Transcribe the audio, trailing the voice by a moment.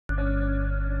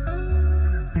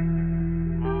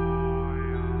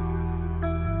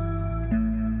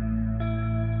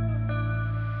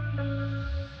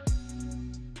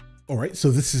All right,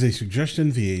 so this is a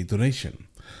suggestion via donation.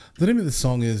 The name of the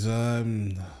song is, I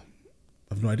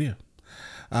have no idea.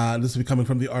 This will be coming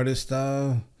from the artist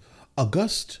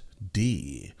AGUST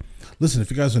D. Listen, if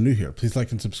you guys are new here, please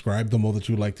like and subscribe. The more that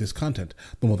you like this content,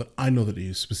 the more that I know that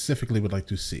you specifically would like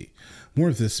to see more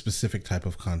of this specific type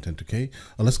of content, okay?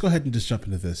 Let's go ahead and just jump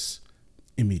into this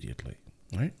immediately,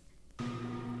 all right?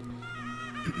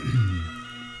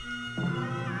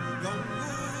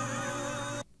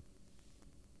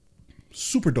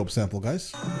 Super dope sample,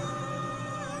 guys.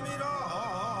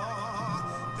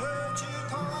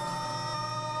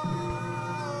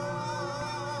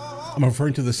 I'm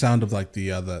referring to the sound of like the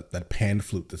that pan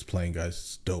flute that's playing, guys.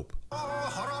 It's dope.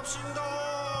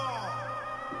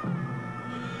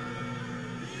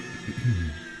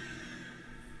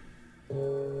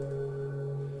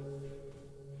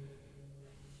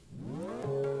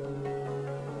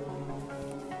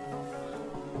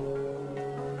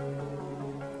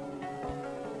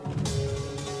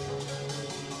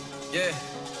 Yeah.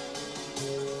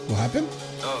 What happened?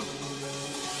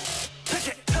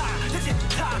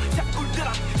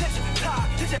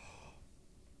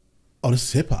 Oh, this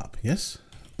is hip hop. Yes,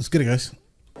 let's get it, guys.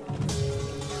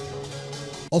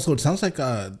 Also, it sounds like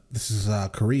this is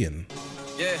Korean.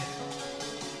 Yeah.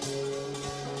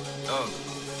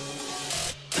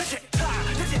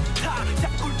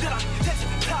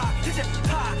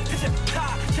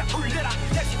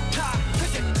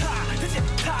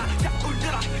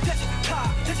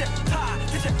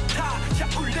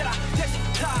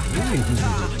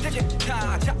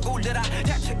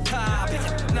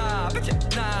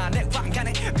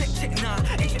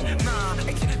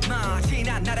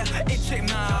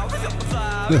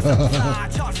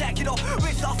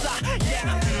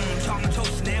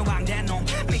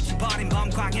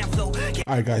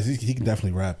 All right, guys, he can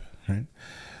definitely rap, right?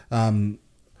 Now,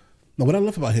 what I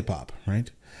love about hip hop, right,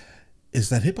 is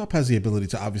that hip hop has the ability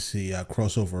to obviously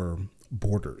cross over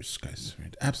borders, guys.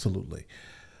 Right? Absolutely,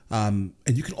 and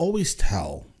you can always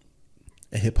tell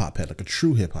a hip hop head, like a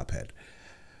true hip hop head,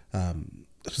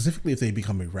 specifically if they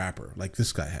become a rapper, like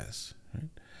this guy has, right?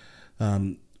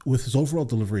 With his overall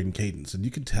delivery and cadence, and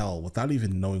you can tell without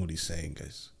even knowing what he's saying,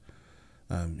 guys.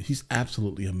 He's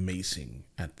absolutely amazing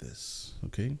at this.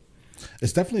 Okay,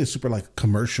 it's definitely a super like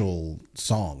commercial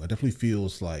song. It definitely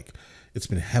feels like it's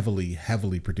been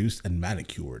heavily produced and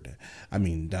manicured. I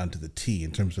mean, down to the T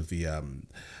in terms of the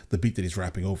beat that he's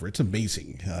rapping over. It's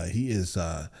amazing. He is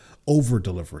over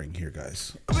delivering here,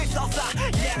 guys.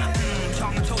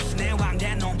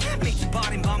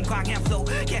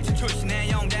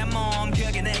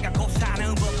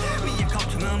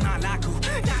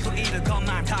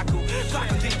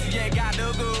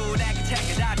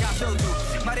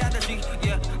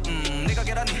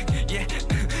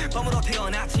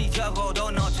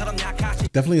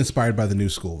 Definitely inspired by the new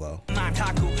school, though.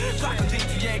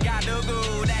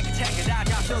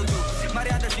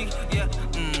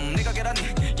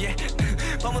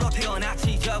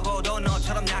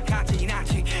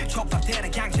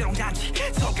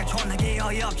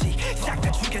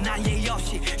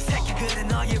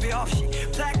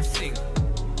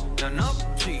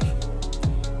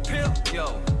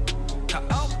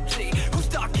 Who's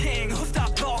the king? Who's the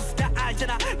boss? 다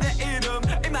알잖아 내 이름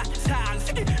이만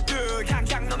상식이 그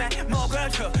강장놈의 목을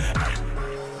쳐.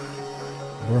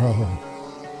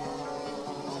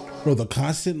 Bro, the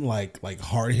constant like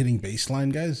hard-hitting bass line,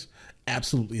 guys,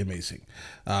 absolutely amazing.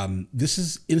 This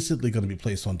is instantly going to be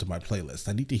placed onto my playlist.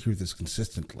 I need to hear this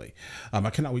consistently. I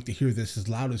cannot wait to hear this as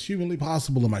loud as humanly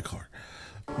possible in my car.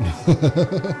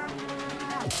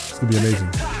 It's gonna be amazing.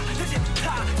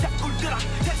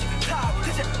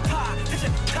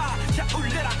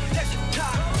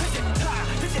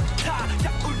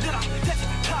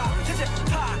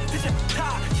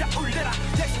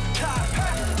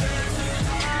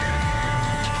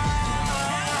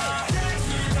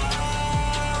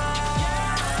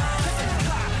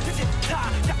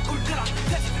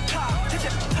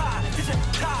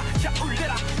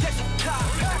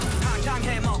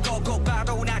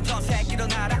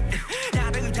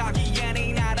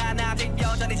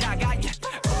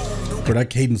 Bro, that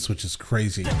cadence switch is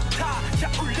crazy.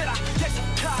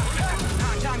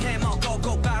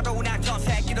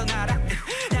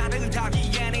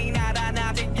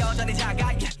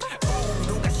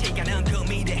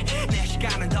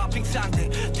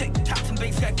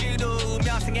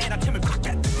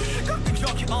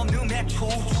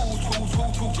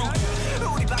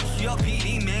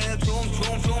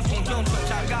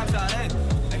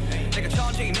 내가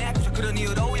천천히 내고서 그런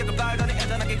이유로 약간 발단에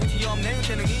애단하게 끝이 없네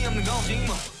재능이 없는 거지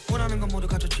뭐 원하는 건 모두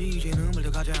갖췄지 이제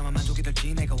눈물도 가져야만 만족이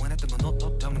될지 내가 원했던 건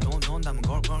너다면 논다면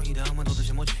걸 이 다음은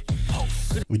도대체 뭐지.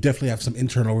 We definitely have some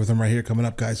internal rhythm right here coming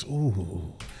up, guys.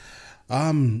 Ooh.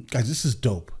 Guys, this is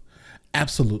dope.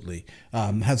 Absolutely.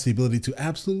 Has the ability to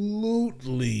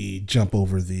absolutely jump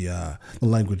over the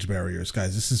language barriers,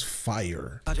 guys. This is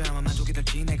fire.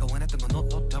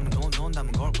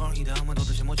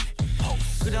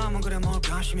 그다음은 그래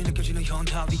뭘까 심히 느껴지는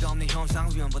현타 위가 없는 현상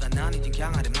위험보다 난 이젠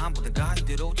강하든 맘보다가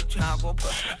이대로 쫓아고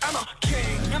I'm a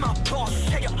king, I'm a boss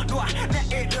새겨놓아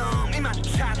내 이름 이만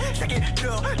산 새끼들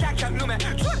당장 놈에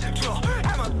줘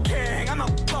I'm a king, I'm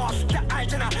a boss 다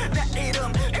알잖아 내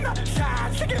이름 이만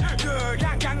산 새끼들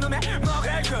당장 놈에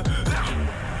먹을 줘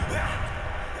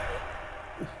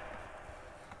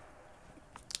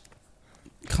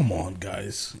Come on,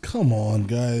 guys. Come on,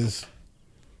 guys.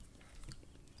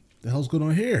 The hell's going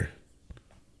on here?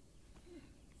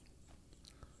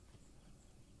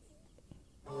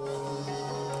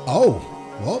 Oh,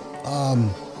 well,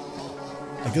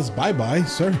 I guess bye-bye,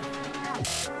 sir.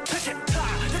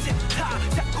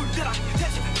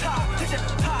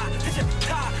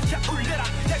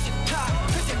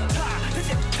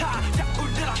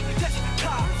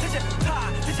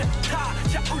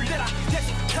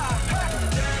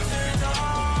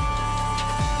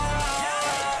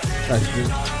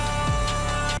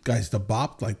 Guys, the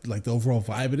bop, like the overall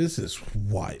vibe of this is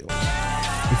wild.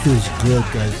 It feels good,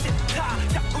 guys.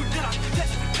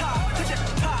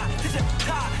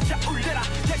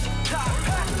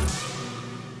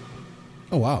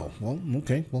 Oh wow. Well,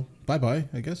 okay. Well, bye-bye,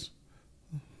 I guess.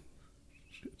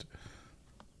 Shit.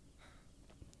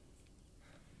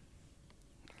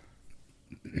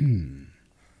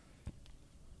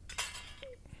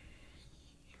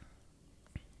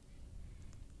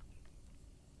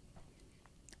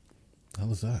 How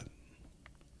was that?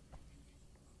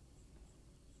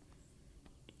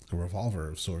 A revolver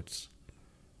of sorts.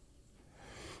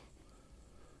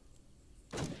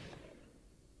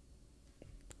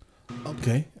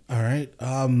 Okay, all right.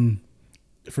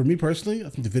 For me personally, I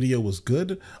think the video was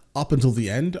good up until the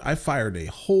end. I fired a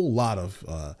whole lot of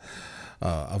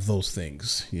those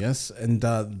things. Yes, and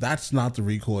that's not the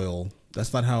recoil.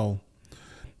 That's not how.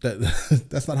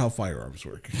 That's not how firearms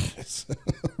work,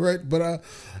 right? But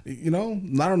you know,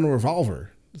 not on a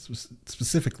revolver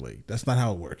specifically. That's not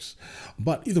how it works.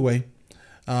 But either way,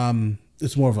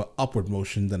 it's more of an upward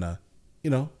motion than a,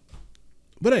 you know.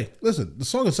 But hey, listen, the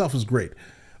song itself is great,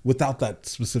 without that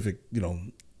specific,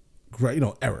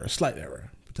 error, slight error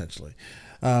potentially.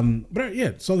 But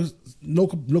yeah, so no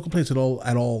complaints at all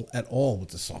with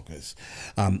the song, guys.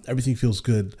 Everything feels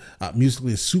good.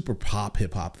 Musically, it's super pop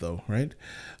hip hop though, right?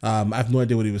 I have no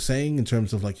idea what he was saying in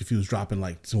terms of like if he was dropping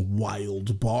like some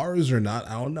wild bars or not.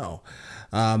 I don't know.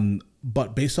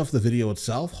 But based off the video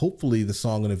itself, hopefully the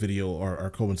song and the video are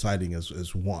coinciding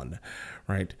as one,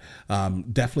 right?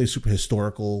 Definitely super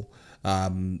historical.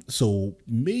 So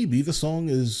maybe the song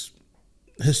is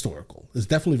historical. It's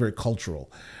definitely very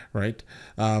cultural, right?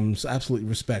 So absolutely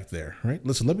respect there, right?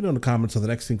 Listen, let me know in the comments on the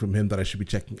next thing from him that I should be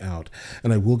checking out,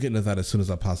 and I will get into that as soon as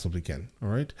I possibly can. All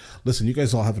right. Listen, you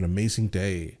guys all have an amazing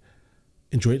day.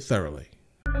 Enjoy it thoroughly.